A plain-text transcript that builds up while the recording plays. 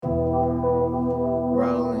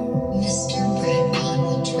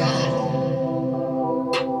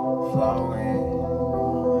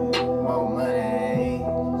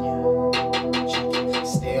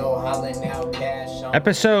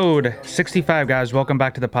Episode 65, guys. Welcome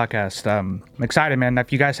back to the podcast. I'm excited, man.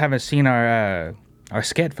 If you guys haven't seen our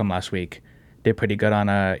skit from last week, did pretty good on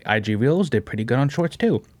IG Reels, did pretty good on Shorts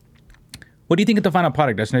too. What do you think of the final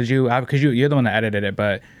product, Dustin? Because you're the one that edited it,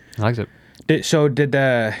 but I liked it. Did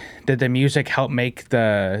the music help make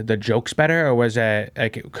the jokes better, or was it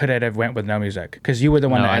like could it have went with no music? Because you were the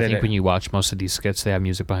one that edited it. I think when you watch most of these skits, they have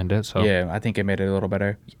music behind it. So yeah, I think it made it a little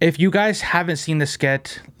better. If you guys haven't seen the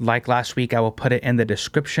skit like last week, I will put it in the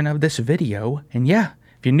description of this video. And yeah,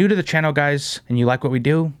 if you're new to the channel, guys, and you like what we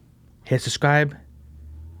do, hit subscribe.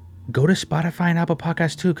 Go to Spotify and Apple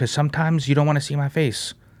Podcasts too, because sometimes you don't want to see my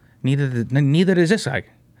face. Neither does this guy.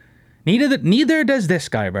 Neither does this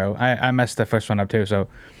guy, bro. I messed the first one up too, so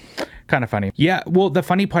kind of funny. Yeah, well, the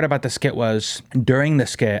funny part about the skit was during the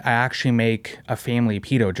skit, I actually make a family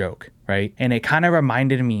pedo joke, right? And it kind of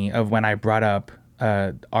reminded me of when I brought up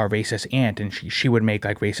our racist aunt, and she would make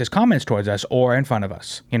like racist comments towards us or in front of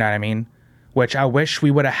us. You know what I mean? Which I wish we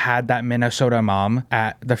would have had that Minnesota mom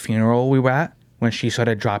at the funeral we were at when she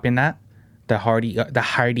started dropping that, the hardy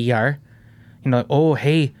R. You know, oh,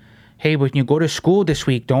 hey, when you go to school this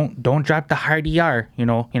week, don't drop the hard ER. You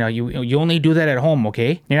only do that at home,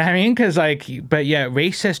 okay? You know what I mean? Because but yeah,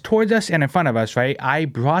 racist towards us and in front of us, right? I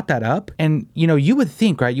brought that up, and you would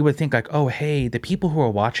think, right? You would think like, oh, hey, the people who are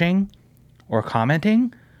watching or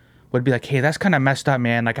commenting would be like, hey, that's kind of messed up,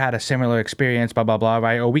 man. Like I had a similar experience, blah blah blah,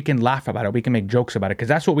 right? Or we can laugh about it, we can make jokes about it, because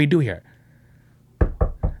that's what we do here.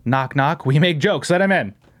 Knock knock, we make jokes. Let them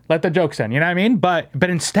in. Let the jokes in. You know what I mean? But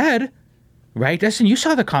instead. Right, Dustin, you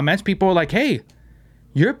saw the comments. People were like, hey,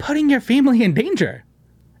 you're putting your family in danger.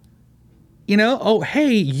 Oh,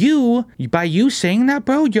 hey, by you saying that,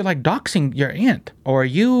 bro, you're like doxing your aunt. Or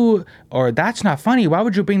that's not funny. Why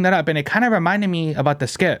would you bring that up? And it kind of reminded me about the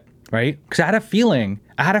skit, right? Because I had a feeling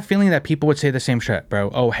that people would say the same shit,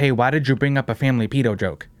 bro. Oh, hey, why did you bring up a family pedo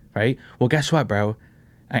joke, right? Well, guess what, bro?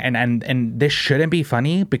 And this shouldn't be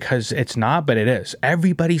funny because it's not, but it is.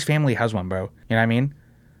 Everybody's family has one, bro. You know what I mean?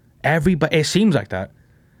 Everybody, it seems like that.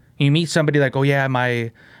 You meet somebody like, oh yeah,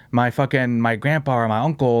 my grandpa or my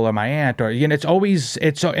uncle or my aunt, or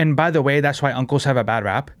and by the way, that's why uncles have a bad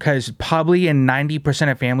rap, because probably in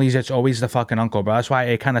 90% of families it's always the fucking uncle, bro. That's why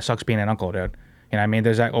it kind of sucks being an uncle, dude. You know what I mean?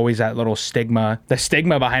 There's always that little stigma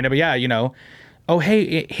behind it. But yeah, oh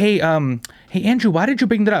hey Andrew, why did you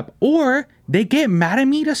bring that up? Or they get mad at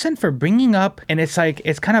me, Dustin, for bringing up, and it's like,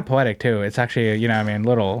 it's kind of poetic too. It's actually,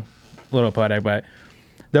 little poetic, but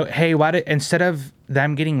hey, instead of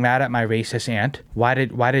them getting mad at my racist aunt, why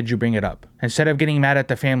did you bring it up? Instead of getting mad at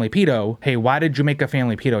the family pedo, hey, why did you make a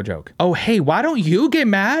family pedo joke? Oh, hey, why don't you get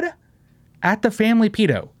mad at the family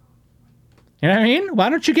pedo? You know what I mean? Why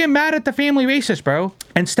don't you get mad at the family racist, bro?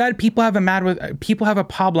 Instead, people have a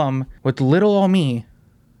problem with little old me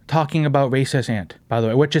talking about racist aunt, by the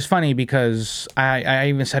way, which is funny because I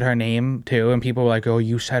even said her name too, and people were like, oh,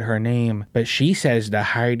 you said her name, but she says the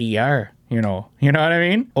hard ER. You know what I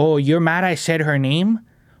mean? Oh, you're mad I said her name?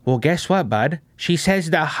 Well, guess what, bud? She says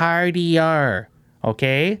the hard ER.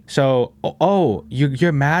 Okay? So,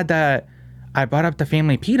 you're mad that I brought up the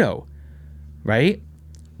family pedo, right?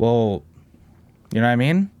 Well, you know what I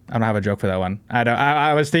mean? I don't have a joke for that one.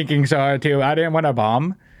 I was thinking so hard too. I didn't want to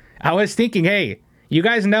bomb. I was thinking, hey, you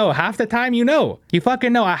guys know, half the time you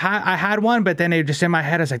fucking know. I had one, but then it just in my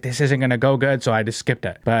head, I was like, this isn't gonna go good, so I just skipped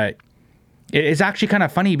it. But it's actually kind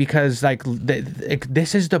of funny because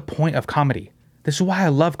this is the point of comedy. This is why I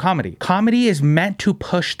love comedy. Comedy is meant to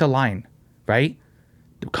push the line, right?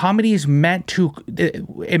 Comedy is meant to,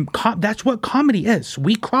 that's what comedy is.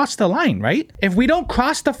 We cross the line, right? If we don't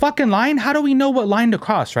cross the fucking line, how do we know what line to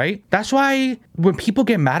cross, right? That's why when people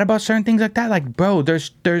get mad about certain things like that, like, bro, there's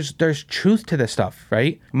truth to this stuff,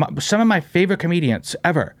 right? Some of my favorite comedians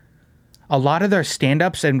ever, a lot of their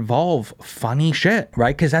stand-ups involve funny shit,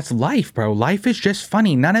 right? Because that's life, bro. Life is just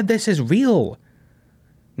funny. None of this is real.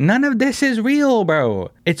 None of this is real, bro.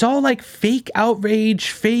 It's all like fake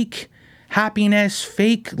outrage, fake happiness,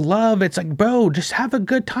 fake love. It's like, bro, just have a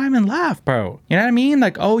good time and laugh, bro. You know what I mean?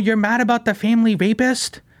 Like, oh, you're mad about the family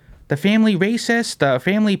rapist, the family racist, the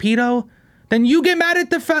family pedo? Then you get mad at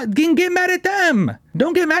get mad at them.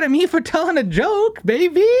 Don't get mad at me for telling a joke,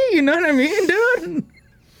 baby. You know what I mean, dude?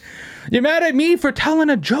 You're mad at me for telling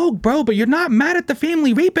a joke, bro, but you're not mad at the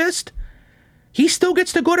family rapist. He still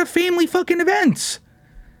gets to go to family fucking events.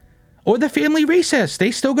 Or the family racist. They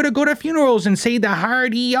still gotta go to funerals and say the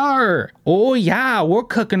hard ER. Oh yeah, we're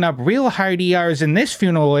cooking up real hard ERs in this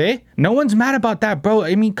funeral, eh? No one's mad about that, bro.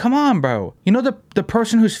 I mean, come on, bro. You know the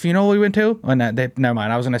person whose funeral we went to? Oh, no, never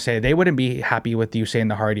mind. I was gonna say they wouldn't be happy with you saying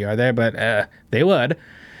the hard ER there, but they would.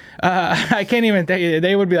 I can't even,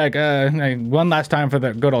 they would be like one last time for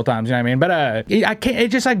the good old times, you know what I mean? But I can't,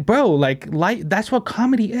 it's just like, bro, like that's what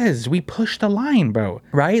comedy is. We push the line, bro,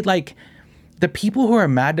 right? Like, the people who are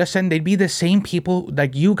mad at us, and they'd be the same people,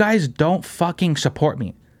 like, you guys don't fucking support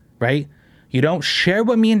me, right? You don't share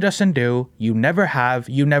what me and Justin do. You never have,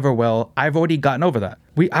 you never will. I've already gotten over that.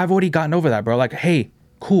 I've already gotten over that, bro. Like, hey,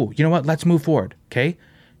 cool, you know what? Let's move forward, okay?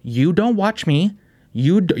 You don't watch me.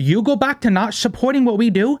 You go back to not supporting what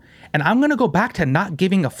we do, and I'm gonna go back to not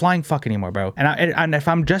giving a flying fuck anymore, bro. And if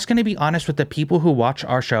I'm just gonna be honest with the people who watch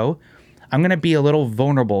our show, I'm gonna be a little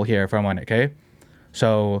vulnerable here for a moment, okay?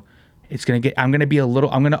 So I'm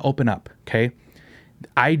gonna open up, okay?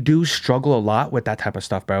 I do struggle a lot with that type of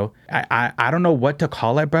stuff, bro. I don't know what to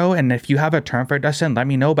call it, bro. And if you have a term for it, Dustin, let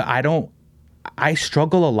me know. But I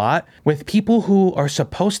struggle a lot with people who are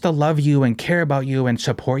supposed to love you and care about you and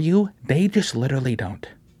support you. They just literally don't,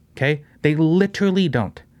 okay? They literally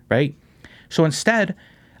don't, right? So instead,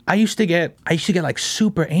 I used to get like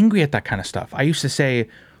super angry at that kind of stuff. I used to say,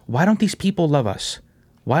 why don't these people love us?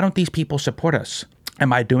 Why don't these people support us?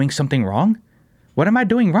 Am I doing something wrong? What am I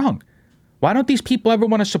doing wrong? Why don't these people ever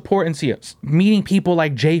want to support and see us? Meeting people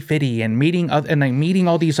like Jay Fitty and meeting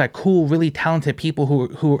all these like cool, really talented people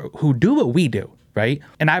who do what we do, right?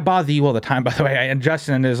 And I bother you all the time, by the way. And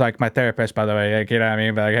Justin is like my therapist, by the way. Like, you know what I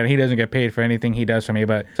mean? But like, he doesn't get paid for anything he does for me.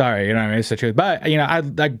 But sorry, you know what I mean? It's the truth. But you know, I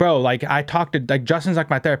like, bro, like I talk to like Justin's like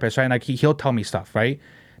my therapist, right? And like he'll tell me stuff, right?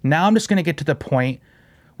 Now I'm just gonna get to the point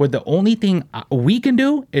where the only thing we can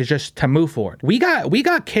do is just to move forward. We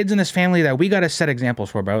got kids in this family that we got to set examples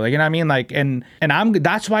for, bro. Like, you know what I mean? Like, and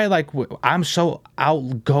that's why like I'm so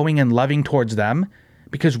outgoing and loving towards them,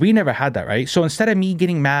 because we never had that, right? So instead of me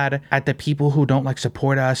getting mad at the people who don't like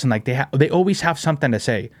support us and like they always have something to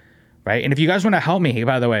say, right? And if you guys want to help me,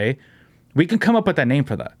 by the way, we can come up with a name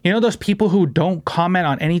for that. You know those people who don't comment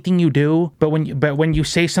on anything you do, but when you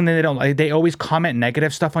say something they don't like, they always comment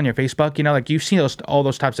negative stuff on your Facebook. You know, like you've seen all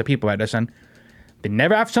those types of people, right? Listen, they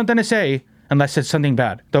never have something to say unless it's something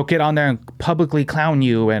bad. They'll get on there and publicly clown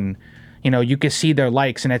you, and you know you can see their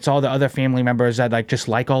likes, and it's all the other family members that like just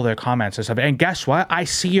like all their comments and stuff. And guess what? I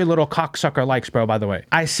see your little cocksucker likes, bro. By the way,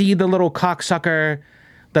 I see the little cocksucker,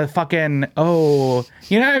 the fucking you know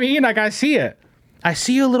what I mean? Like I see it. I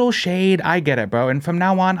see a little shade. I get it, bro. And from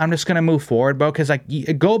now on, I'm just going to move forward, bro. Because, like,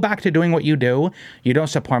 go back to doing what you do. You don't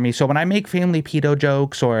support me. So when I make family pedo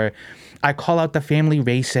jokes, or I call out the family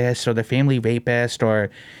racist or the family rapist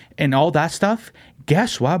and all that stuff,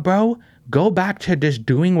 guess what, bro? Go back to just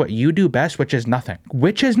doing what you do best, which is nothing.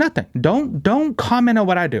 Don't comment on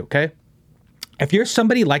what I do, okay? If you're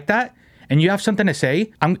somebody like that and you have something to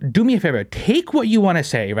say, do me a favor. Take what you want to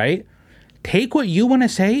say, right? Take what you want to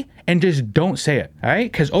say and just don't say it, all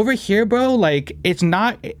right? Because over here, bro, like,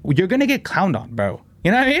 you're going to get clowned on, bro. You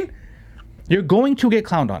know what I mean? You're going to get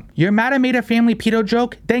clowned on. You're mad I made a family pedo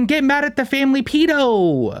joke? Then get mad at the family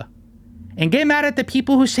pedo. And get mad at the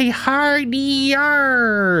people who say hard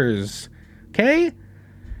R's, okay?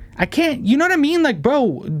 I can't, you know what I mean? Like,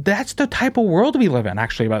 bro, that's the type of world we live in,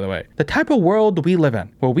 actually, by the way. The type of world we live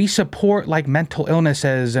in, where we support, like, mental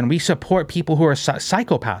illnesses, and we support people who are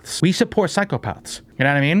psychopaths. We support psychopaths. You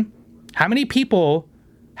know what I mean? How many people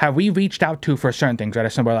have we reached out to for certain things,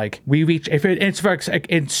 right? Somewhere like,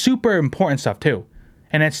 it's super important stuff, too.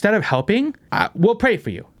 And instead of helping, we'll pray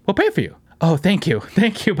for you. We'll pray for you. Oh, thank you.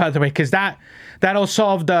 Thank you, by the way, because that'll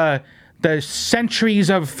solve the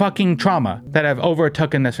centuries of fucking trauma that have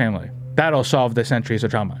overtaken this family. That'll solve the centuries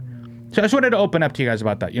of trauma. So I just wanted to open up to you guys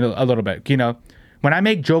about that, you know, a little bit. You know, when I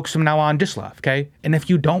make jokes from now on, just laugh, okay? And if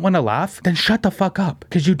you don't want to laugh, then shut the fuck up,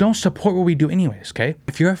 because you don't support what we do anyways, okay?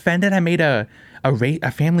 If you're offended I made a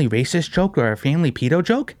family racist joke or a family pedo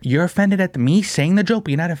joke, you're offended at me saying the joke,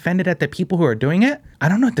 but you're not offended at the people who are doing it, I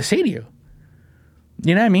don't know what to say to you.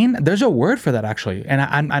 You know what I mean? There's a word for that, actually. And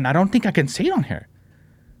I don't think I can say it on here.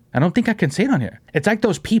 It's like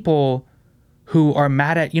those people who are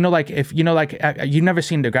mad at, you know, like if, you know, like you've never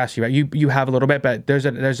seen Degrassi, right? You have a little bit, but there's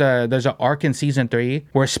a arc in season 3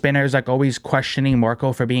 where Spinner's like always questioning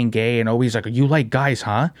Marco for being gay, and always like, you like guys,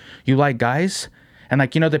 huh? You like guys? And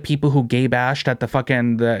like, you know, the people who gay bashed at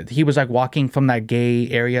he was like walking from that gay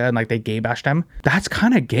area and like they gay bashed him. That's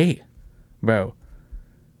kind of gay, bro.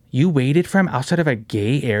 You waited for him outside of a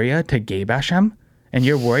gay area to gay bash him? And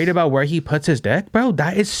you're worried about where he puts his dick? Bro,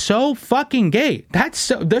 that is so fucking gay.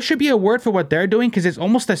 There should be a word for what they're doing, because it's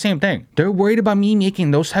almost the same thing. They're worried about me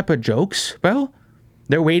making those type of jokes, bro.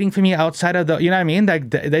 They're waiting for me outside of you know what I mean?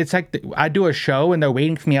 Like, it's like I do a show and they're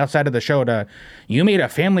waiting for me outside of the show you made a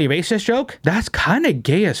family racist joke? That's kind of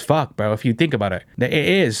gay as fuck, bro, if you think about it. It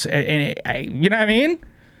is. You know what I mean?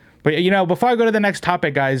 But, you know, before I go to the next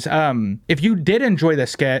topic, guys, if you did enjoy the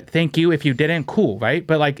skit, thank you. If you didn't, cool, right?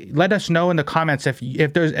 But, like, let us know in the comments if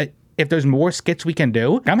there's more skits we can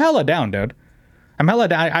do. I'm hella down, dude. I'm hella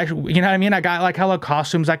down. You know what I mean? I got, like, hella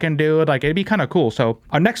costumes I can do. Like, it'd be kind of cool. So,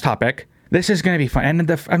 our next topic, this is going to be fun.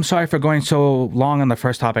 And I'm sorry for going so long on the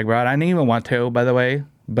first topic, bro. I didn't even want to, by the way.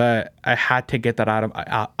 But I had to get that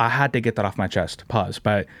I had to get that off my chest. Pause.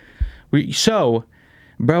 But,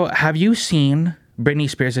 bro, have you seen Britney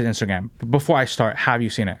Spears' Instagram? Before I start, have you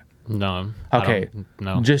seen it? No. Okay.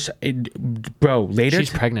 No. Bro, later.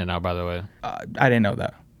 She's pregnant now, by the way. I didn't know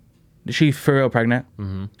that. Is she for real pregnant?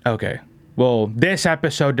 Mm-hmm. Okay. Well, this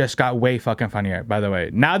episode just got way fucking funnier, by the way.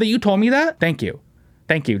 Now that you told me that, thank you.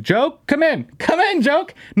 Thank you. Joke, come in. Come in,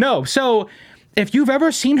 Joke. No, so if you've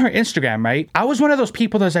ever seen her Instagram, right? I was one of those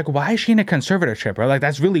people that's like, why is she in a conservatorship, bro? Like,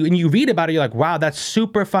 that's really, when you read about it, you're like, wow, that's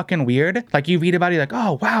super fucking weird. Like, you read about it, you're like,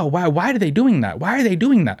 oh, wow, why are they doing that? Why are they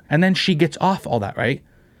doing that? And then she gets off all that, right?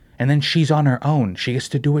 And then she's on her own. She gets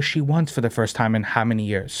to do what she wants for the first time in how many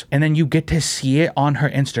years? And then you get to see it on her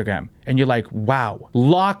Instagram. And you're like, wow,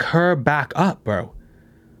 lock her back up, bro.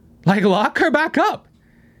 Like, lock her back up.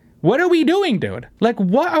 What are we doing, dude? Like,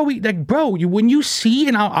 what are we, like, bro, when you see,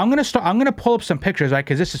 and I'm going to pull up some pictures, right?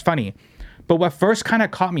 Because this is funny. But what first kind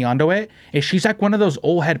of caught me onto it is she's like one of those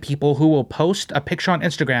old head people who will post a picture on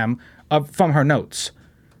Instagram from her notes,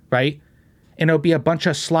 right? And it'll be a bunch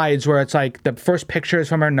of slides where it's like the first picture is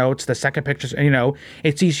from her notes, the second picture, you know,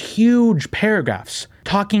 it's these huge paragraphs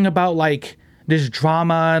talking about like this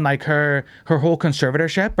drama and like her whole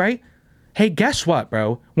conservatorship, right? Hey, guess what,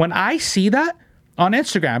 bro? When I see that on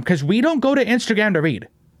Instagram, because we don't go to Instagram to read.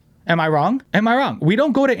 Am I wrong? Am I wrong? We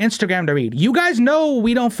don't go to Instagram to read. You guys know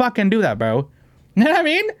we don't fucking do that, bro. You know what I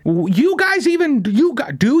mean? You guys even, do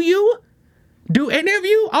you? Do any of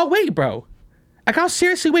you? I'll wait, bro. Like, I'll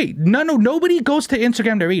seriously wait. Nobody goes to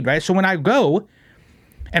Instagram to read, right? So when I go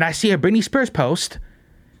and I see a Britney Spears post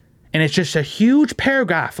and it's just a huge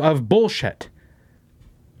paragraph of bullshit.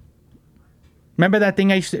 Remember that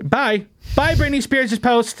thing I used to, bye Britney Spears'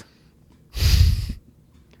 post.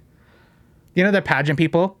 You know, the pageant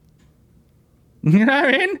people. You know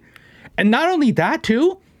what I mean? And not only that,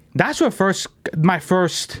 too, that's what my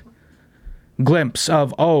first glimpse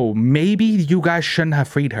of, oh, maybe you guys shouldn't have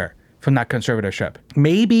freed her from that conservatorship.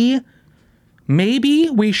 Maybe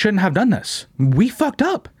we shouldn't have done this. We fucked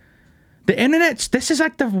up. The internet, this is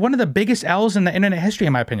like one of the biggest L's in the internet history,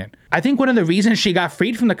 in my opinion. I think one of the reasons she got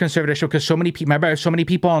freed from the conservatorship, because so many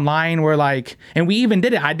people online were like, and we even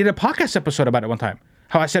did it. I did a podcast episode about it one time.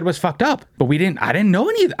 How I said it was fucked up. But I didn't know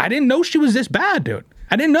any of that. I didn't know she was this bad, dude.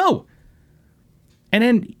 I didn't know.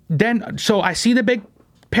 And then, so I see the big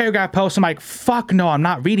paragraph post. I'm like, fuck no, I'm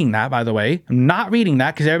not reading that, by the way. I'm not reading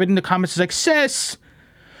that, because everybody in the comments is like, sis,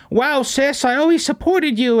 wow, sis, I always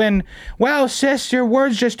supported you. And wow, sis, your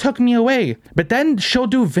words just took me away. But then she'll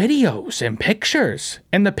do videos and pictures.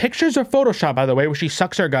 And the pictures are Photoshop, by the way, where she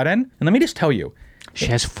sucks her gut in. And let me just tell you, she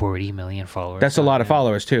has 40 million followers. that's a lot of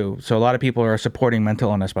followers, too. So a lot of people are supporting mental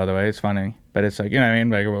illness, by the way. It's funny. But it's like, you know what I mean?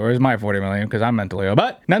 Like, where's my 40 million? Because I'm mentally ill.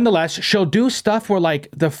 But nonetheless, she'll do stuff where, like,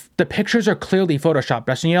 the pictures are clearly Photoshopped.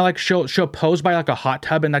 And, you know, like, she'll pose by, like, a hot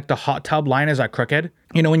tub, and, like, the hot tub line is, like, crooked.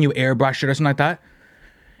 You know, when you airbrush it or something like that.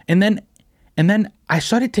 And then I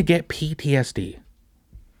started to get PTSD. You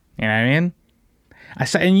know what I mean? I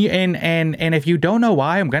said, and if you don't know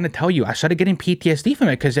why, I'm going to tell you. I started getting PTSD from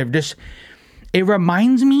it, because it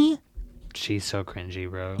reminds me. She's so cringy,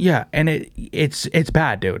 bro. Yeah, and it's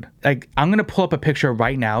bad, dude. Like, I'm gonna pull up a picture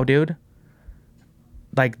right now, dude.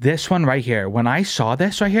 Like this one right here. When I saw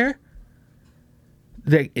this right here,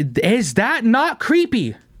 is that not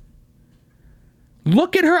creepy?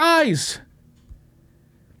 Look at her eyes.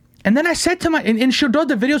 And then I said to and she'll do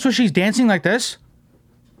the videos where she's dancing like this.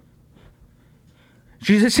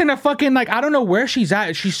 She's just in a fucking, like, I don't know where she's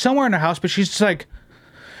at. She's somewhere in her house, but she's just like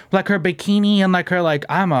her bikini and like her, like,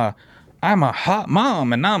 I'm a hot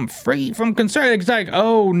mom and I'm free from concern. It's like,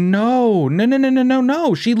 oh no.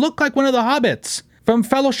 She looked like one of the hobbits from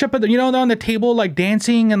Fellowship of the, you know, they're on the table like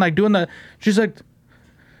dancing and like doing she's like,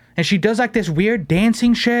 and she does like this weird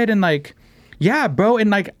dancing shit and like, yeah, bro. And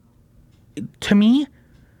like, to me,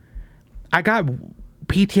 I got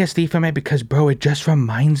PTSD from it because, bro, it just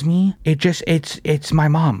reminds me, it's my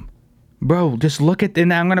mom. Bro, just look at,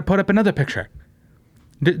 and I'm going to put up another picture.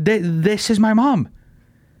 This is my mom.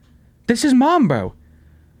 This is mom, bro.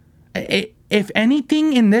 If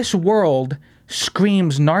anything in this world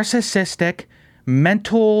screams narcissistic,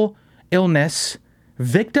 mental illness,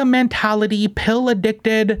 victim mentality, pill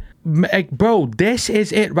addicted, like, bro, this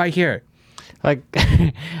is it right here. Like,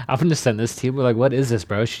 I'm gonna send this to you, but like, what is this,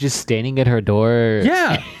 bro? She's just standing at her door.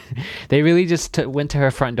 Yeah. They really just went to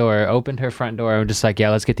her front door, opened her front door, and just like, yeah,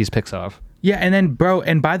 let's get these pics off. Yeah, and then, bro,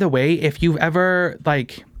 and by the way, if you've ever,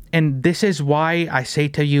 like, and this is why I say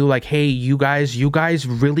to you, like, hey, you guys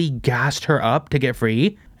really gassed her up to get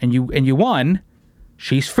free, and you won.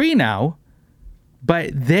 She's free now.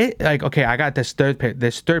 But this, like, okay, I got this third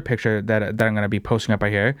picture that I'm gonna be posting up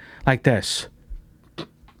right here, like this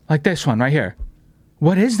one right here.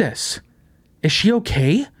 What is this? Is she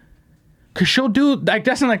okay? Cause she'll do like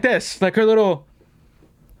this and like this, like her little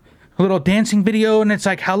dancing video, and it's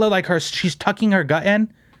like hella like she's tucking her gut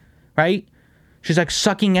in, right? She's like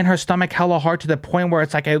sucking in her stomach hella hard to the point where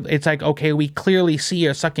it's like okay, we clearly see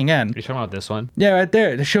her sucking in. You're talking about this one? Yeah, right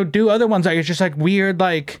there. She'll do other ones like it's just like weird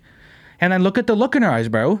like. And then look at the look in her eyes,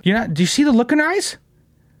 bro. Do you see the look in her eyes?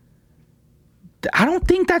 I don't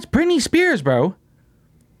think that's Britney Spears, bro.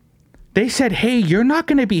 They said, hey, you're not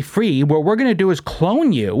going to be free. What we're going to do is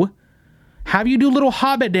clone you, have you do little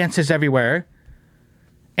hobbit dances everywhere,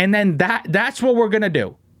 and then that's what we're going to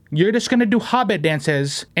do. You're just going to do hobbit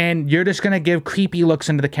dances, and you're just going to give creepy looks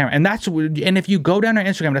into the camera. And if you go down her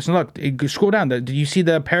Instagram, look, scroll down. Did you see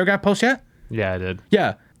the paragraph post yet? Yeah, I did.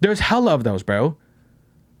 Yeah, there's hella of those, bro.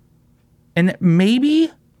 And maybe,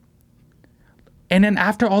 and then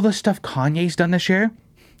after all the stuff Kanye's done this year,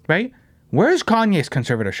 right? Where's Kanye's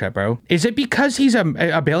conservatorship, bro? Is it because he's a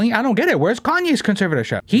billionaire? I don't get it. Where's Kanye's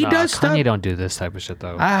conservatorship? He does stuff. Kanye don't do this type of shit,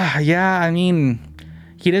 though. Yeah, I mean,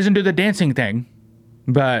 he doesn't do the dancing thing.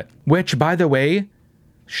 But, which, by the way,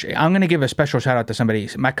 I'm going to give a special shout out to somebody.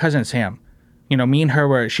 My cousin Sam. You know, me and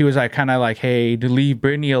her she was like, kind of like, hey, to leave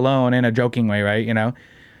Britney alone in a joking way, right? You know?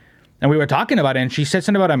 And we were talking about it, and she said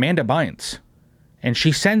something about Amanda Bynes. And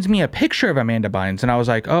she sends me a picture of Amanda Bynes, and I was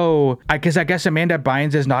like, oh, because I guess Amanda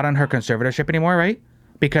Bynes is not on her conservatorship anymore, right?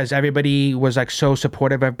 Because everybody was like so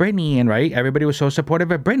supportive of Britney, and right? Everybody was so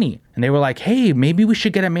supportive of Britney. And they were like, hey, maybe we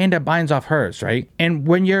should get Amanda Bynes off hers, right? And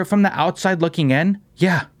when you're from the outside looking in,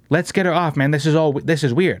 yeah, let's get her off, man. This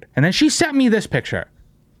is weird. And then she sent me this picture.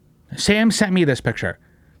 Sam sent me this picture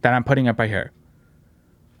that I'm putting up right here.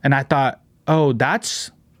 And I thought, oh,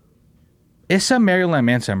 it's a Marilyn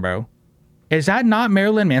Manson, bro. Is that not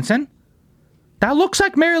Marilyn Manson? That looks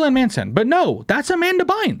like Marilyn Manson. But no, that's Amanda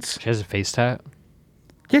Bynes. She has a face tat?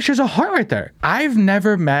 Yeah, she has a heart right there. I've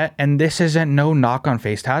never met, and this isn't no knock on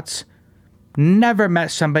face tats, never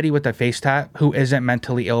met somebody with a face tat who isn't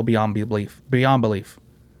mentally ill beyond belief.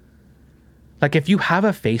 Like, if you have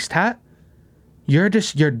a face tat, you're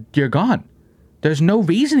gone. There's no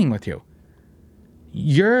reasoning with you.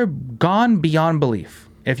 You're gone beyond belief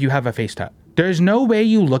if you have a face tat. There's no way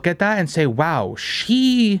you look at that and say, wow,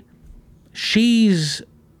 she's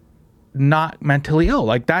not mentally ill.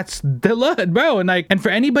 Like, that's the look, bro. And like, and for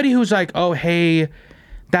anybody who's like, oh, hey,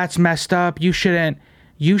 that's messed up. You shouldn't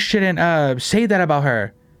say that about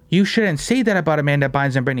her. You shouldn't say that about Amanda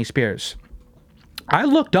Bynes and Britney Spears. I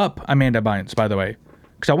looked up Amanda Bynes, by the way,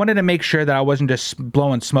 because I wanted to make sure that I wasn't just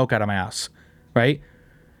blowing smoke out of my ass, right?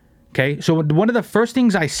 Okay, so one of the first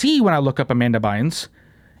things I see when I look up Amanda Bynes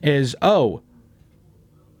is, oh,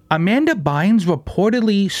 Amanda Bynes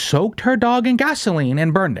reportedly soaked her dog in gasoline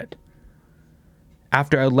and burned it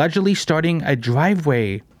after allegedly starting a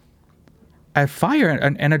fire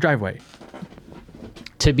in a driveway.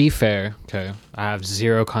 To be fair, okay, I have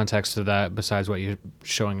zero context to that besides what you're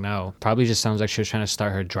showing now. Probably just sounds like she was trying to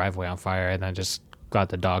start her driveway on fire and then just got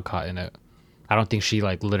the dog caught in it. I don't think she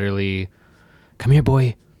like literally, come here,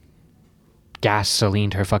 boy,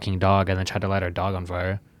 gasolined her fucking dog and then tried to light her dog on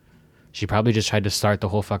fire. She probably just tried to start the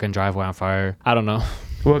whole fucking driveway on fire. I don't know.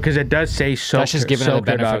 Well, because it does say soak. That's just giving her the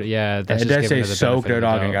benefit. Dog. Yeah, that's it just does say soak their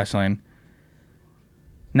dog in gasoline.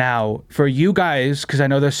 Now, for you guys, because I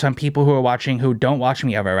know there's some people who are watching who don't watch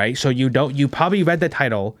me ever, right? So you probably read the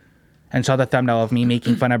title and saw the thumbnail of me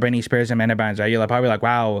making fun of Britney Spears and Amanda Bynes, right? You're probably like,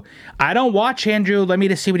 wow, I don't watch Andrew. Let me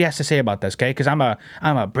just see what he has to say about this, okay? Because I'm a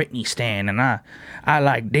Britney stan, and I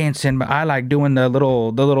like dancing, but I like doing the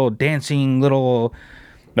little dancing little,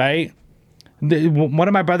 right? One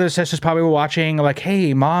of my brothers and sisters probably were watching, like,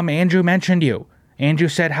 hey, Mom, Andrew mentioned you. Andrew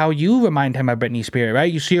said how you remind him of Britney Spears,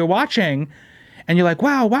 right? So you're watching, and you're like,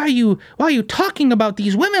 wow, why are you talking about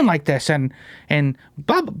these women like this? And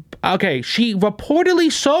okay, she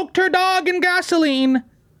reportedly soaked her dog in gasoline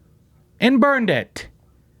and burned it.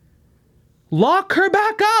 Lock her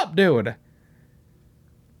back up, dude.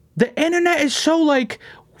 The internet is so like,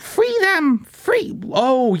 free them, free.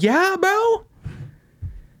 Oh yeah, bro.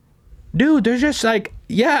 Dude, there's just like,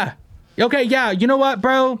 yeah. Okay, yeah, you know what,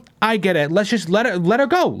 bro? I get it. Let's just let her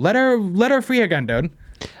go. Let her free again, dude.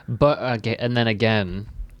 But and then again,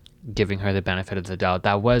 giving her the benefit of the doubt.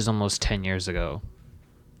 That was almost 10 years ago.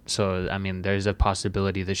 So, I mean, there's a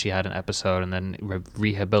possibility that she had an episode and then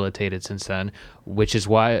rehabilitated since then, which is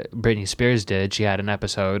what Britney Spears did. She had an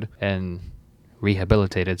episode and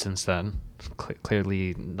rehabilitated since then.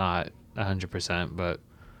 Clearly not 100%, but...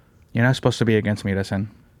 You're not supposed to be against me, listen.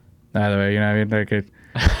 By the way, you know what I mean? Like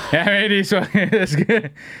yeah, I mean,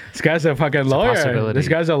 this guy's a fucking lawyer. This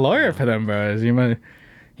guy's a lawyer for them, bro.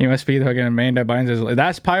 He must be fucking Amanda Bynes.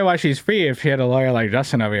 That's probably why she's free if she had a lawyer like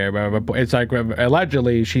Justin over here, bro. But it's like,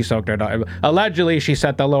 allegedly, she soaked her dog. Allegedly, she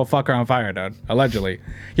set that little fucker on fire, dude. Allegedly.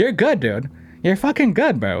 You're good, dude. You're fucking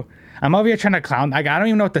good, bro. I'm over here trying to clown. Like, I don't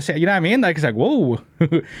even know what to say. You know what I mean? Like, it's like, whoa.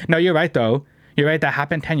 No, you're right, though. You're right. That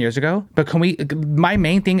happened 10 years ago. But can we... My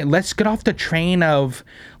main thing... Let's get off the train of...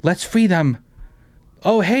 Let's free them.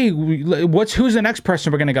 Oh, hey, who's the next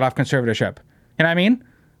person we're going to get off conservatorship? You know what I mean?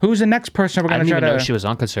 Who's the next person we're going to try to... I didn't even know she was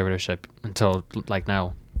on conservatorship until, like,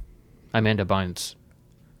 now. Amanda Bynes.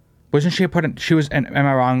 Wasn't she a part of... She was... Am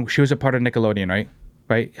I wrong? She was a part of Nickelodeon, right?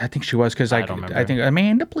 Right? I think she was, because, like... I think...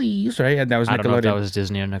 Amanda, please, right? And that was Nickelodeon. I don't know if that was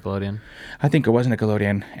Disney or Nickelodeon. I think it was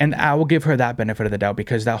Nickelodeon. And I will give her that benefit of the doubt,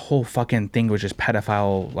 because that whole fucking thing was just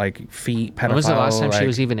pedophile, like, feet, pedophile... When was the last time she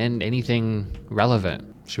was even in anything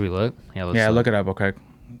relevant? Should we look? Yeah, look it up, okay?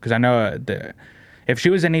 Because I know... If she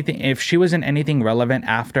was in anything relevant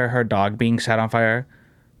after her dog being set on fire,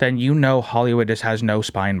 then you know Hollywood just has no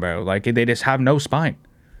spine, bro. Like, they just have no spine.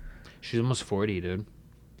 She's almost 40, dude.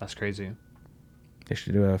 That's crazy. They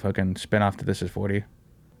should do a fucking spin-off to This Is 40.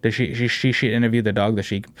 Did she interview the dog that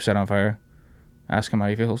she set on fire? Ask him how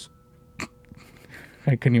he feels.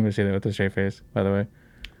 I couldn't even say that with a straight face, by the way.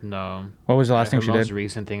 No. What was the last thing she did? The most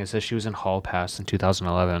recent thing, it says she was in Hall Pass in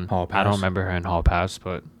 2011. Hall Pass. I don't remember her in Hall Pass,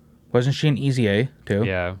 but... Wasn't she in Easy A, too?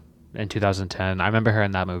 Yeah, in 2010. I remember her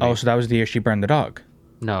in that movie. Oh, so that was the year she burned the dog?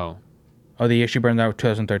 No. Oh, the year she burned out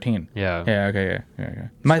 2013? Yeah. Yeah, okay, yeah.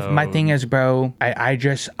 My thing is, bro,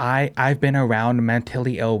 I've been around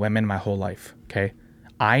mentally ill women my whole life, okay?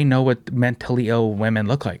 I know what mentally ill women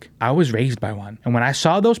look like. I was raised by one. And when I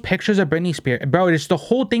saw those pictures of Britney Spears, bro, the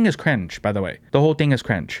whole thing is cringe, by the way. The whole thing is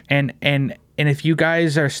cringe. And if you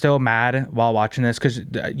guys are still mad while watching this, because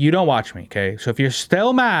you don't watch me, okay? So if you're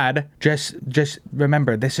still mad, just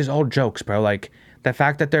remember, this is all jokes, bro. Like, the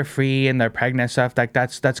fact that they're free and they're pregnant and stuff, like,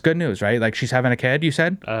 that's good news, right? Like, she's having a kid, you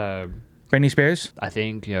said? Britney Spears? I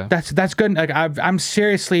think, yeah. That's good. Like, I'm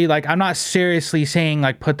seriously, like, I'm not seriously saying,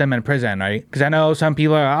 like, put them in prison, right? Because I know some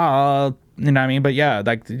people are, oh, you know what I mean? But yeah,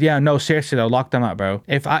 like, yeah, no, seriously, though, lock them up, bro.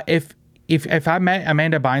 If I met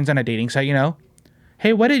Amanda Bynes on a dating site, you know,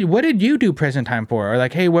 hey, what did you do prison time for? Or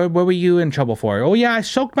like, hey, what were you in trouble for? Oh yeah, I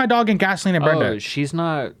soaked my dog in gasoline and burned it. She's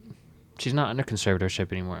not under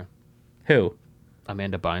conservatorship anymore. Who?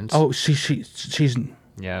 Amanda Bynes. Oh, she's.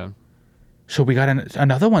 Yeah. So we got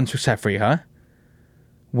another one set free, huh?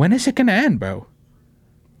 When is it gonna end, bro?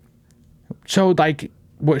 So like,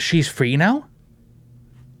 what? She's free now?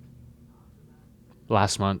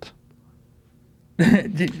 Last month.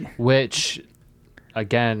 Which.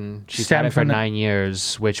 Again, she's had it for 9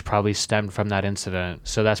 years, which probably stemmed from that incident.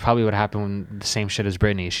 So that's probably what happened when the same shit as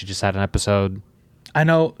Britney. She just had an episode. I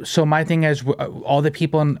know. So my thing is, all the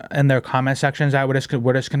people in their comment sections that we're just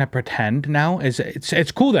gonna pretend now is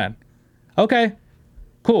it's cool then. Okay,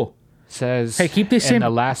 cool. Says, hey, keep this in the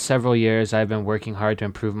last several years, I've been working hard to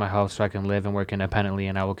improve my health so I can live and work independently,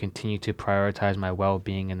 and I will continue to prioritize my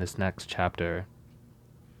well-being in this next chapter.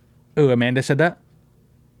 Ooh, Amanda said that.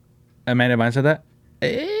 Amanda Bynes said that.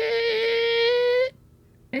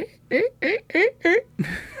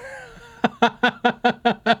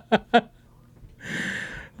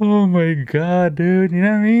 Oh my god, dude. You know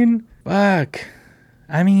what I mean? Fuck.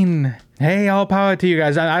 I mean, hey, all power to you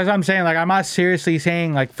guys. As I'm saying, like, I'm not seriously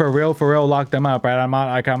saying, like, for real, lock them up, right? I'm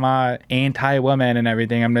not anti-woman and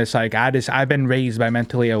everything. I'm just like, I've been raised by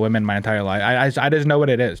mentally ill women my entire life. I just know what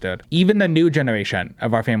it is, dude. Even the new generation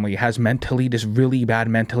of our family has just really bad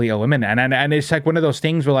mentally ill women. And it's like one of those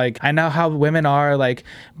things where, like, I know how women are, like,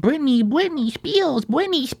 Britney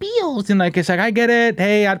Spears. And, like, it's like, I get it.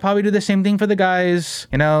 Hey, I'd probably do the same thing for the guys,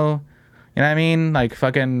 you know? You know what I mean? Like,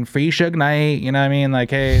 fucking free Suge Knight. You know what I mean?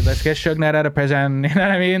 Like, hey, let's get Suge Knight out of prison. You know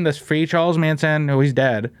what I mean? Let's free Charles Manson. Oh, he's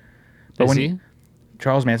dead. But is he?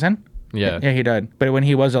 Charles Manson? Yeah. Yeah, he died. But when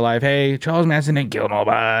he was alive, hey, Charles Manson didn't kill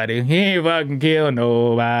nobody. He ain't fucking kill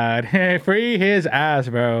nobody. Free his ass,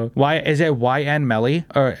 bro. Why is it YN Melly?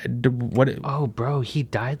 Or what? Oh, bro, he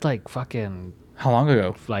died like fucking... How long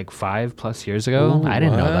ago? Like 5+ years ago? Ooh, I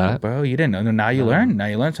didn't know that. Bro, you didn't know. Now you learn. Now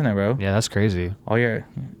you learn something, bro. Yeah, that's crazy. Oh,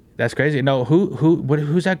 That's crazy. No,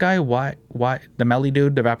 who's that guy? Why the Melly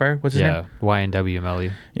dude, the rapper? What's his name? Yeah, YNW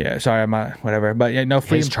Melly. Yeah, sorry, I'm not whatever. But yeah, no,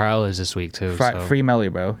 His trial is this week too. So free Melly,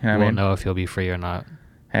 bro. You know what I mean? Won't know if he'll be free or not.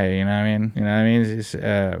 Hey, you know what I mean? You know what I mean? It's,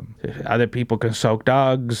 other people can soak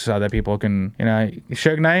dogs. Other people can,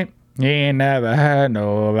 Suge Knight. You ain't never had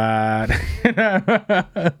nobody.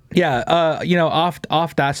 Yeah,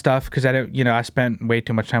 off that stuff because I spent way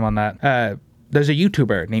too much time on that. There's a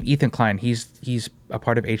YouTuber named Ethan Klein. He's a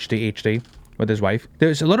part of h3h3 with his wife.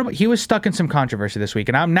 There's a little bit. He was stuck in some controversy this week,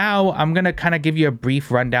 and I'm gonna kind of give you a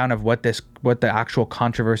brief rundown of what the actual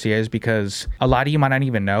controversy is, because a lot of you might not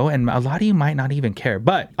even know, and a lot of you might not even care.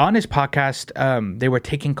 But on his podcast, they were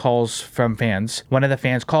taking calls from fans. One of the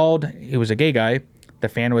fans called. He was a gay guy. The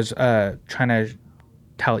fan was trying to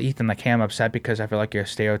tell Ethan, like, hey, I'm upset because I feel like you're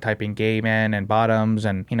stereotyping gay men and bottoms,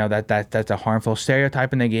 and that's a harmful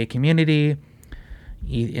stereotype in the gay community.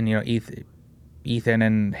 Ethan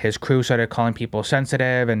and his crew started calling people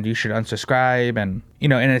sensitive and you should unsubscribe, and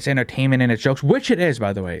and it's entertainment and it's jokes, which it is,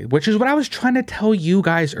 by the way, which is what I was trying to tell you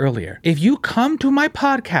guys earlier. If you come to my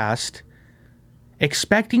podcast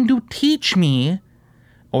expecting to teach me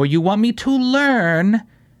or you want me to learn,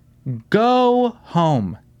 go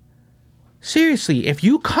home. Seriously, if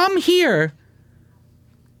you come here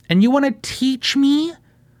and you want to teach me,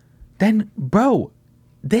 then bro,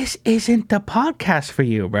 this isn't the podcast for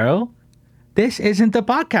you, bro. This isn't the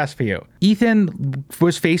podcast for you. Ethan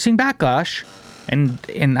was facing backlash, and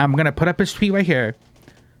I'm going to put up his tweet right here.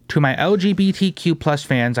 To my LGBTQ plus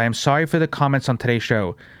fans, I am sorry for the comments on today's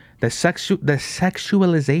show. The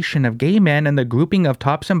sexualization of gay men and the grouping of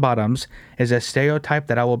tops and bottoms is a stereotype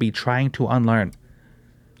that I will be trying to unlearn.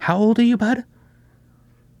 How old are you, bud?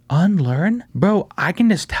 Unlearn? Bro, I can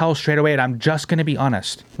just tell straight away, and I'm just going to be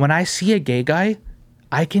honest. When I see a gay guy,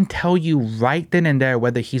 I can tell you right then and there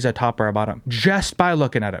whether he's a top or a bottom just by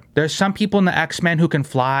looking at him. There's some people in the X-Men who can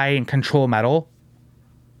fly and control metal,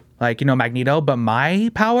 like, Magneto, but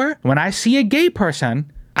my power, when I see a gay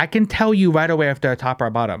person, I can tell you right away if they're a top or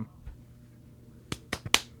a bottom.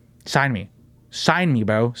 Sign me,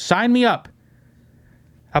 bro. Sign me up.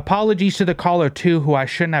 Apologies to the caller too, who I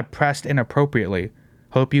shouldn't have pressed inappropriately.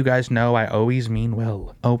 Hope you guys know I always mean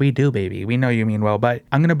well. Oh, we do, baby. We know you mean well, but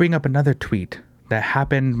I'm going to bring up another tweet that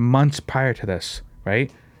happened months prior to this,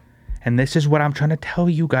 right? And this is what I'm trying to tell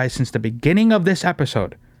you guys since the beginning of this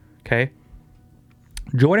episode, okay?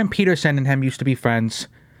 Jordan Peterson and him used to be friends.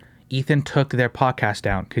 Ethan took their podcast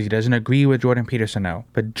down because he doesn't agree with Jordan Peterson now.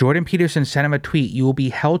 But Jordan Peterson sent him a tweet. You will be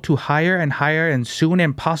held to higher and higher and soon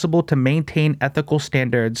impossible to maintain ethical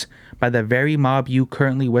standards by the very mob you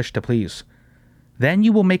currently wish to please. Then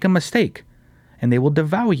you will make a mistake and they will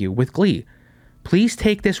devour you with glee. Please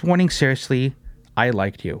take this warning seriously. I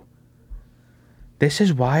liked you. This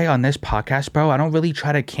is why on this podcast, bro, I don't really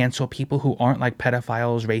try to cancel people who aren't like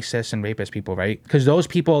pedophiles, racists, and rapist people, right? Because those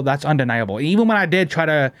people, that's undeniable. Even when I did try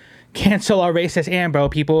to cancel our racist and bro,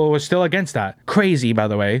 people were still against that. Crazy, by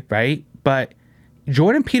the way, right? But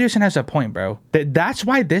Jordan Peterson has a point, bro. That's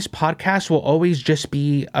why this podcast will always just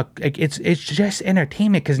be it's just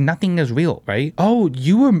entertainment because nothing is real, right? Oh,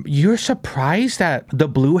 you're surprised that the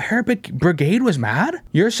Blue Hair Brigade was mad?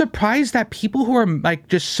 You're surprised that people who are like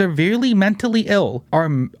just severely mentally ill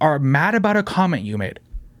are mad about a comment you made.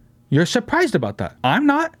 You're surprised about that. I'm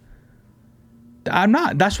not.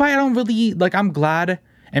 That's why I don't really like. I'm glad,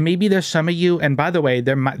 and maybe there's some of you. And by the way,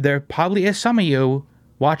 there probably is some of you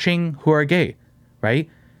watching who are gay. Right?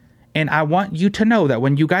 And I want you to know that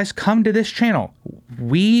when you guys come to this channel,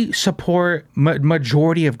 we support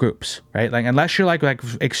majority of groups, right? Like, unless you're like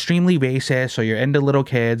extremely racist or you're into little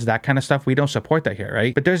kids, that kind of stuff, we don't support that here,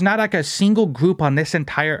 right? But there's not like a single group on this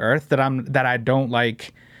entire earth that I don't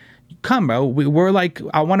like. Come, bro. We're like,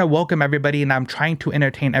 I want to welcome everybody and I'm trying to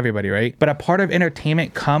entertain everybody, right? But a part of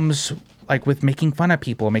entertainment comes like with making fun of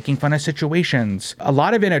people, making fun of situations. A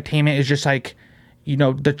lot of entertainment is just like,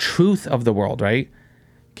 the truth of the world, right?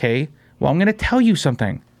 Okay. Well, I'm going to tell you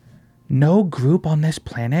something. No group on this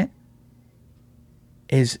planet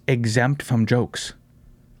is exempt from jokes.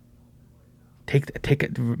 Take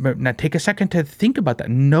a second to think about that.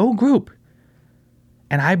 No group.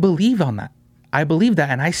 And I believe on that. I believe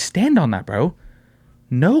that and I stand on that, bro.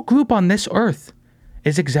 No group on this earth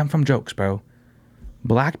is exempt from jokes, bro.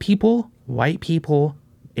 Black people, white people,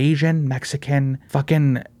 Asian, Mexican,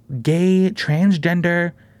 fucking gay,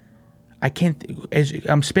 transgender.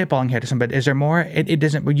 I'm spitballing here to some, but is there more? It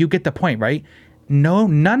doesn't, you get the point, right? No,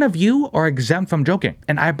 none of you are exempt from joking.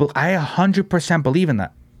 And I 100% believe in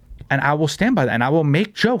that. And I will stand by that. And I will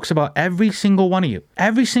make jokes about every single one of you.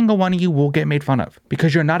 Every single one of you will get made fun of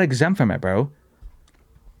because you're not exempt from it, bro.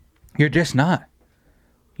 You're just not.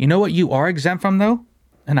 You know what you are exempt from though?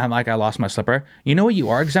 And I'm like, I lost my slipper. You know what you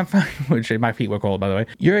are exempt from? Which my feet were cold, by the way.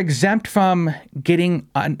 You're exempt from getting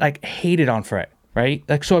like hated on for it, right?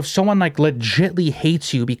 Like, so if someone like legitly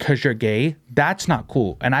hates you because you're gay, that's not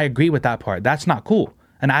cool. And I agree with that part. That's not cool.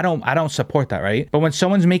 And I don't support that, right? But when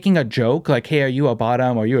someone's making a joke, like, hey, are you a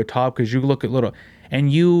bottom or are you a top because you look a little,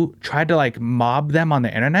 and you try to like mob them on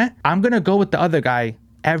the internet, I'm gonna go with the other guy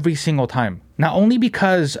every single time. Not only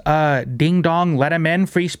because ding dong, let him in,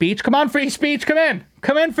 free speech. Come on, free speech, come in.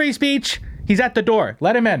 Come in, free speech. He's at the door.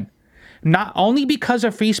 Let him in. Not only because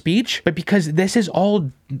of free speech, but because this is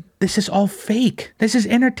all fake. This is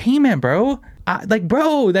entertainment, bro. Like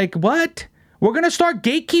what? We're gonna start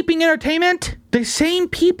gatekeeping entertainment? The same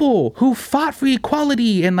people who fought for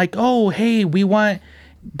equality and like, oh, hey, we want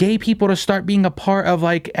gay people to start being a part of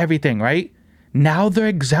like everything, right? Now they're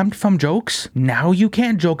exempt from jokes. Now you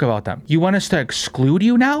can't joke about them. You want us to exclude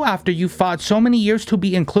you now after you fought so many years to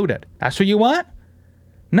be included? That's what you want?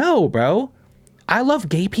 No, bro. I love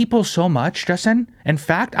gay people so much, Justin. In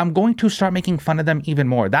fact, I'm going to start making fun of them even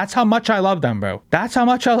more. That's how much I love them, bro. That's how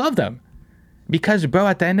much I love them. Because, bro,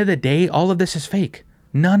 at the end of the day, all of this is fake.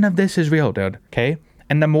 None of this is real, dude. Okay?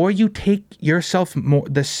 And the more you take yourself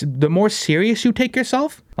the more serious you take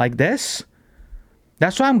yourself, like this,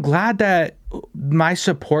 that's why I'm glad that my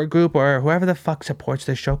support group or whoever the fuck supports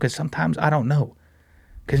this show, because sometimes I don't know.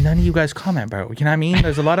 Because none of you guys comment, bro. You know what I mean?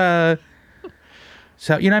 There's a lot of...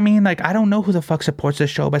 So, you know what I mean? Like, I don't know who the fuck supports this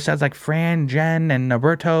show besides like Fran, Jen, and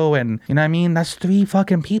Roberto, and you know what I mean? That's 3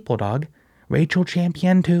 fucking people, dog. Rachel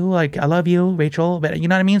Champion too. Like, I love you, Rachel. But you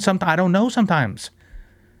know what I mean? Sometimes I don't know sometimes.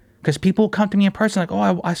 Because people come to me in person like,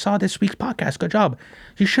 oh, I saw this week's podcast. Good job.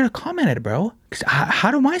 You should have commented, bro. Because how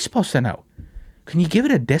am I supposed to know? Can you give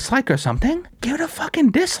it a dislike or something? Give it a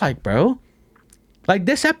fucking dislike, bro. Like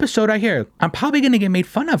this episode right here, I'm probably going to get made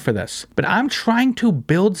fun of for this. But I'm trying to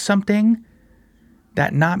build something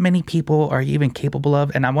that not many people are even capable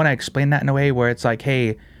of. And I want to explain that in a way where it's like,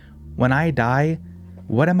 hey, when I die,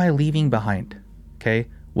 what am I leaving behind? Okay?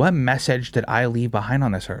 What message did I leave behind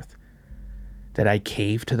on this earth? Did I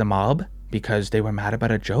cave to the mob because they were mad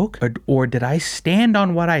about a joke? Or did I stand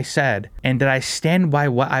on what I said? And did I stand by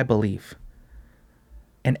what I believe?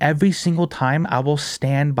 And every single time I will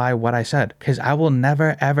stand by what I said, because I will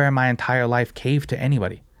never, ever in my entire life cave to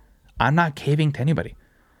anybody. I'm not caving to anybody.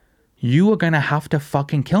 You are going to have to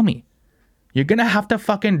fucking kill me. You're going to have to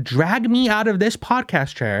fucking drag me out of this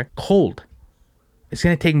podcast chair cold. It's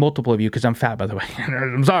going to take multiple of you because I'm fat, by the way.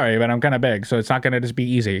 I'm sorry, but I'm kind of big, so it's not going to just be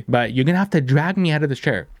easy. But you're going to have to drag me out of this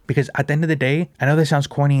chair. Because at the end of the day, I know this sounds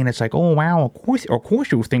corny and it's like, oh, wow, of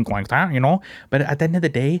course you think like that, you know? But at the end of the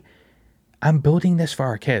day, I'm building this for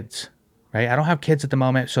our kids, right? I don't have kids at the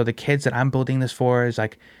moment, so the kids that I'm building this for is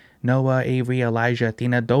like Noah, Avery, Elijah,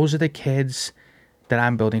 Athena. Those are the kids that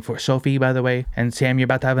I'm building for. Sophie, by the way, and Sam, you're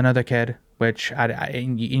about to have another kid, which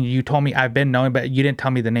you told me I've been knowing, but you didn't tell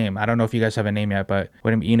me the name. I don't know if you guys have a name yet, but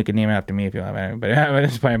you could name it after me if you have it. But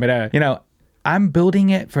it's fine. But you know, I'm building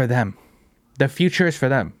it for them. The future is for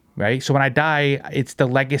them, right? So when I die, it's the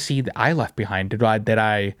legacy that I left behind. Did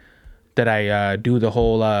I do the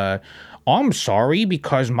whole? I'm sorry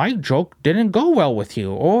because my joke didn't go well with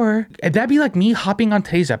you, or that'd be like me hopping on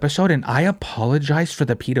today's episode and I apologized for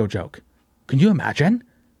the pedo joke. Can you imagine?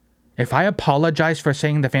 If I apologize for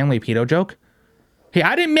saying the family pedo joke? Hey,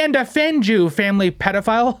 I didn't mean to offend you, family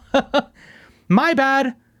pedophile. My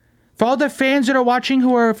bad. For all the fans that are watching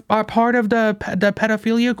who are part of the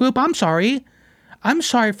pedophilia group, I'm sorry. I'm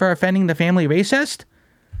sorry for offending the family racist.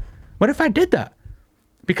 What if I did that?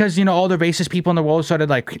 Because, you know, all the racist people in the world started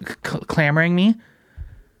like clamoring me.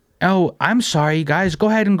 Oh, I'm sorry, guys. Go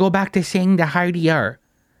ahead and go back to saying the h3h3.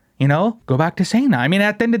 You know, go back to saying that. I mean,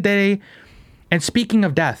 at the end of the day, and speaking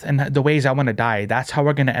of death and the ways I want to die, that's how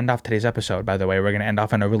we're going to end off today's episode, by the way. We're going to end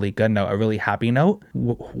off on a really good note, a really happy note.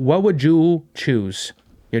 What would you choose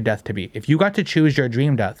your death to be? If you got to choose your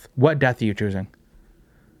dream death, what death are you choosing?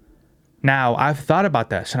 Now, I've thought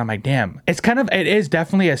about this and I'm like, damn, it is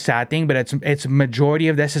definitely a sad thing, but it's majority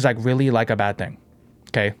of this is like really like a bad thing.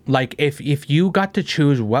 Okay. Like if you got to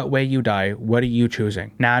choose what way you die, what are you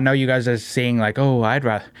choosing? Now I know you guys are saying like, oh,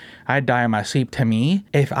 I'd die in my sleep. To me,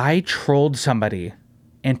 if I trolled somebody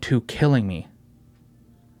into killing me,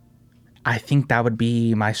 I think that would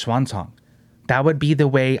be my swan song. That would be the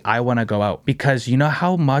way I want to go out, because you know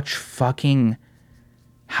how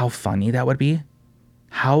funny that would be?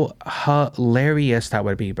 How hilarious that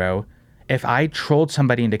would be, bro. If I trolled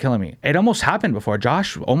somebody into killing me. It almost happened before.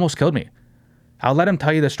 Josh almost killed me. I'll let him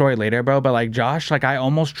tell you the story later, bro. But like Josh, like I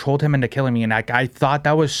almost trolled him into killing me, and like I thought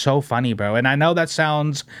that was so funny, bro. And I know that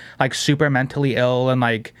sounds like super mentally ill, and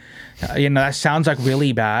like, that sounds like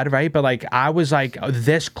really bad, right? But like I was like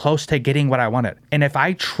this close to getting what I wanted. And if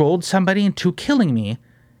I trolled somebody into killing me,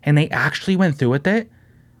 and they actually went through with it,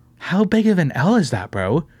 how big of an L is that,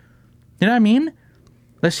 bro? You know what I mean?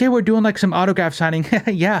 Let's say we're doing like some autograph signing.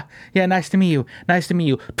 yeah, nice to meet you. Nice to meet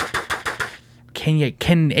you.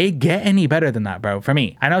 Can it get any better than that, bro? For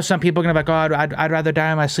me, I know some people are gonna be like, oh, I'd rather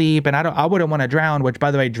die in my sleep, and I wouldn't want to drown. Which, by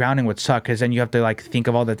the way, drowning would suck because then you have to like think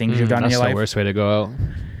of all the things you've done in your life. That's the worst way to go out.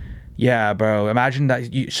 Yeah, bro. Imagine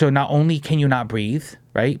that. So not only can you not breathe,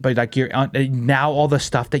 right, but like you're now all the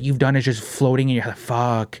stuff that you've done is just floating in your head.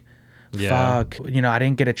 Fuck. I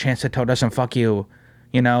didn't get a chance to tell Dustin, fuck you.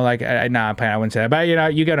 Like I wouldn't say that, but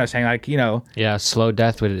you get what I'm saying. Like Yeah, slow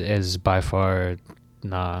death is by far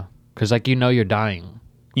nah. Because, like, you're dying.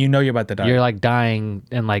 You're about to die. You're, like, dying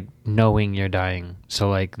and, like, knowing you're dying. So,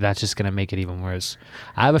 like, that's just going to make it even worse.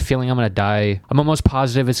 I have a feeling I'm going to die. I'm almost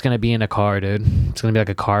positive it's going to be in a car, dude. It's going to be, like,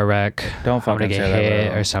 a car wreck. Don't fucking say that, I'm going to get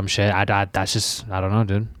hit or some shit. That's just, I don't know,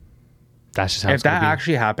 dude. That's just how if that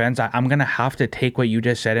actually happens, I'm going to have to take what you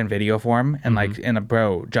just said in video form and,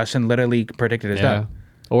 bro, Justin literally predicted his death.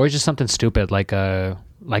 Or just something stupid, like a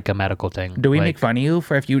medical thing. Do we make fun of you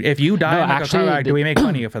for if you die in a car wreck? Do we make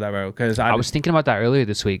fun of you for that, bro? Because I was thinking about that earlier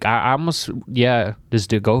this week. I almost just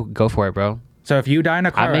do go for it, bro. So if you die in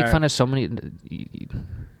a car wreck, I make fun of so many.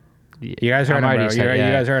 You guys heard him, bro. You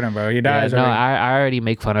guys heard him, bro. You dies. No, I already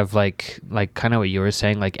make fun of like kind of what you were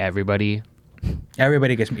saying, like everybody.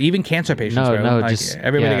 Everybody gets even cancer patients. No, just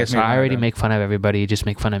everybody gets. So I already make fun of everybody. Just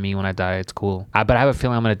make fun of me when I die. It's cool. But I have a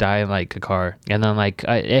feeling I'm gonna die in like a car, and then like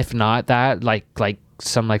if not that, like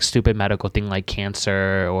some like stupid medical thing like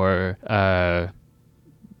cancer or a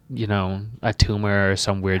tumor or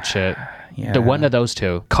some weird shit. Yeah. The one of those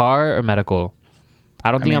two, car or medical. I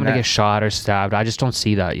don't think I'm gonna get shot or stabbed. I just don't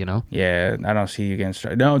see that, Yeah, I don't see you getting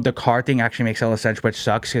struck. No, the car thing actually makes a lot of sense, which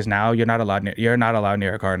sucks because now you're not allowed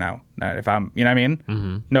near a car now. If I'm, you know what I mean?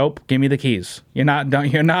 Mm-hmm. Nope, give me the keys. You're not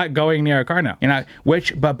going near a car now.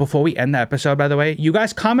 But before we end the episode, by the way, you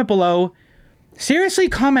guys comment below. Seriously,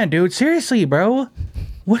 comment, dude. Seriously, bro.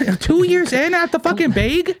 What? 2 years in, I have to fucking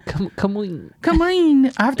beg. Come on.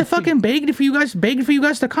 I have to fucking beg for you guys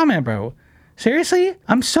to comment, bro. Seriously?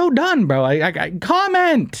 I'm so done, bro. I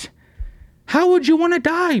comment. How would you want to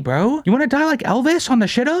die, bro? You want to die like Elvis on the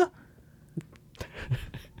shitter?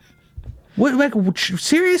 What, like,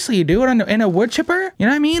 seriously, dude? In a wood chipper? You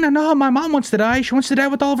know what I mean? I know how my mom wants to die. She wants to die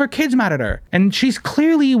with all of her kids mad at her. And she's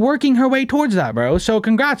clearly working her way towards that, bro. So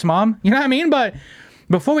congrats, mom. You know what I mean? But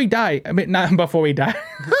before we die, not before we die.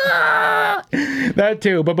 That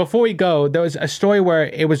too. But before we go, there was a story where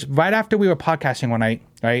it was right after we were podcasting one night,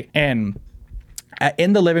 right? And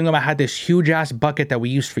in the living room, I had this huge ass bucket that we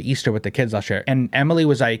used for Easter with the kids last year. And Emily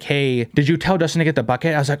was like, hey, did you tell Dustin to get the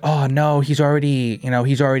bucket? I was like, oh no, he's already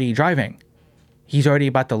driving. He's already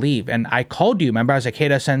about to leave. And I called you, remember? I was like, hey,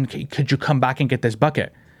 Dustin, could you come back and get this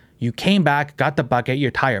bucket? You came back, got the bucket,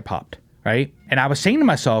 your tire popped, right? And I was saying to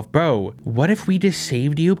myself, bro, what if we just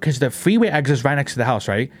saved you? Because the freeway exit is right next to the house,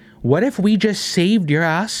 right? What if we just saved your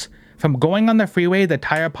ass from going on the freeway, the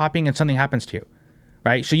tire popping, and something happens to you?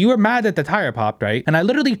 Right? So you were mad that the tire popped, right? And I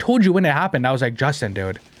literally told you when it happened. I was like, Justin,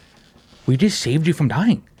 dude, we just saved you from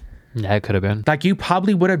dying. Yeah, it could have been. Like, you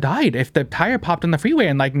probably would have died if the tire popped on the freeway.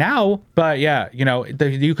 And like now, but yeah,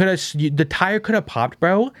 the tire could have popped,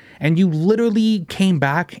 bro. And you literally came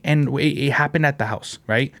back and it happened at the house,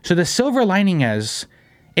 right? So the silver lining is,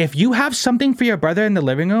 if you have something for your brother in the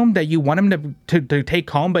living room that you want him to take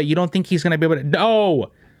home, but you don't think he's going to be able to, no,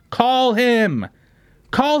 call him.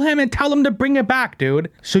 Call him and tell him to bring it back,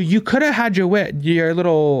 dude. So you could have had your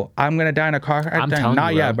little, I'm going to die in a car. I'm telling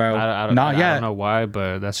Not you, yet, bro. Not yet. I don't know why,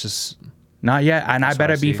 but that's just... Not yet. And I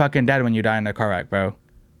better be fucking dead when you die in a car wreck, bro.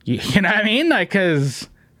 You know what I mean? Like, because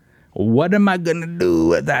what am I going to do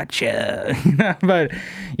without you? But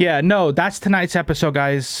yeah, no, that's tonight's episode,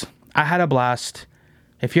 guys. I had a blast.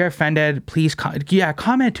 If you're offended, please,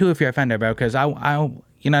 comment too if you're offended, bro. Because I,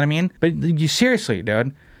 you know what I mean? But you seriously,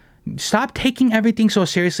 dude. Stop taking everything so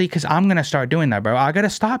seriously, because I'm going to start doing that, bro. I got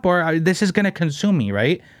to stop or this is going to consume me,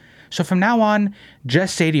 right? So from now on,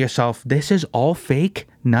 just say to yourself, this is all fake.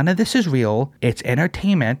 None of this is real. It's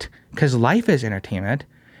entertainment, because life is entertainment.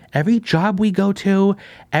 Every job we go to,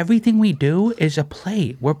 everything we do is a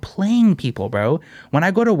play. We're playing people, bro. When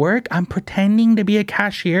I go to work, I'm pretending to be a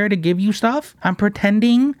cashier to give you stuff. I'm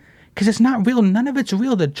pretending. Because it's not real. None of it's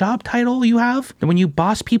real. The job title you have, when you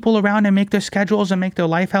boss people around and make their schedules and make their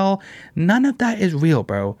life hell, none of that is real,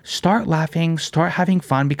 bro. Start laughing, start having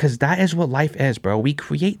fun, because that is what life is, bro. We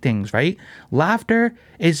create things, right? Laughter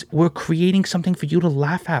is, we're creating something for you to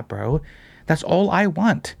laugh at, bro. That's all I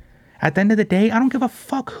want. At the end of the day, I don't give a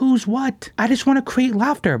fuck who's what. I just want to create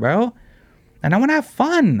laughter, bro. And I want to have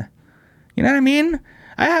fun. You know what I mean?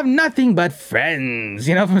 I have nothing but friends,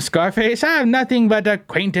 you know, from Scarface. I have nothing but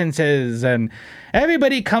acquaintances, and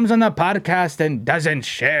everybody comes on the podcast and doesn't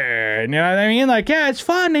share. You know what I mean? Like, yeah, it's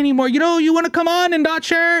fun anymore. You know, you want to come on and not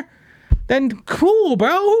share? Then cool,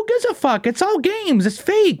 bro. Who gives a fuck? It's all games. It's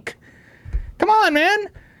fake. Come on, man.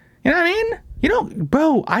 You know what I mean? You know,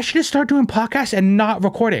 bro, I should just start doing podcasts and not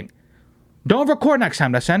recording. Don't record next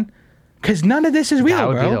time, listen. Because none of this is real,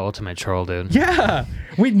 bro. That would be the ultimate troll, dude. Yeah.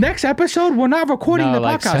 Next episode, we're not recording the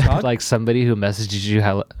podcast, dog. Like somebody who messages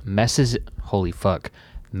you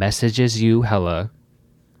messages you hella,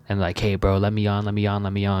 and like, hey, bro, let me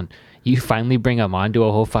on. You finally bring them on, do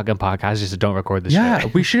a whole fucking podcast, just don't record the shit. Yeah,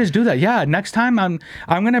 we should just do that. Yeah, next time I'm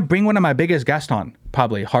going to bring one of my biggest guests on,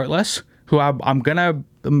 probably Heartless, who I'm going to...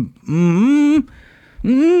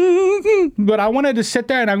 but I wanted to sit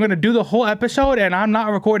there and I'm going to do the whole episode and I'm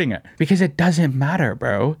not recording it because it doesn't matter,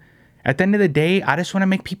 bro. At the end of the day, I just want to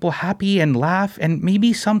make people happy and laugh. And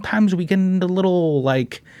maybe sometimes we get into little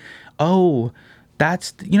like, oh,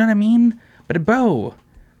 that's, you know what I mean? But bro,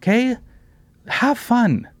 okay, have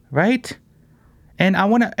fun, right? And I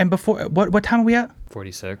want to, and before, what time are we at?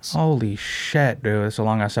 46. Holy shit, dude. It's a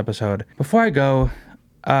long ass episode. Before I go,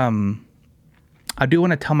 I do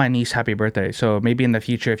want to tell my niece happy birthday. So maybe in the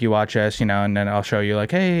future, if you watch us, you know, and then I'll show you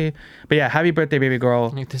like, hey, but yeah, happy birthday, baby girl.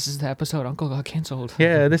 Like, this is the episode Uncle got canceled.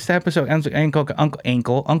 Yeah, this is the episode.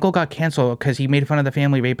 Uncle got canceled because he made fun of the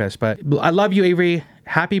family rapist. But I love you, Avery.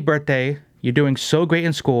 Happy birthday. You're doing so great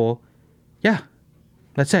in school. Yeah,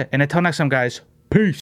 that's it. And until next time, guys, peace.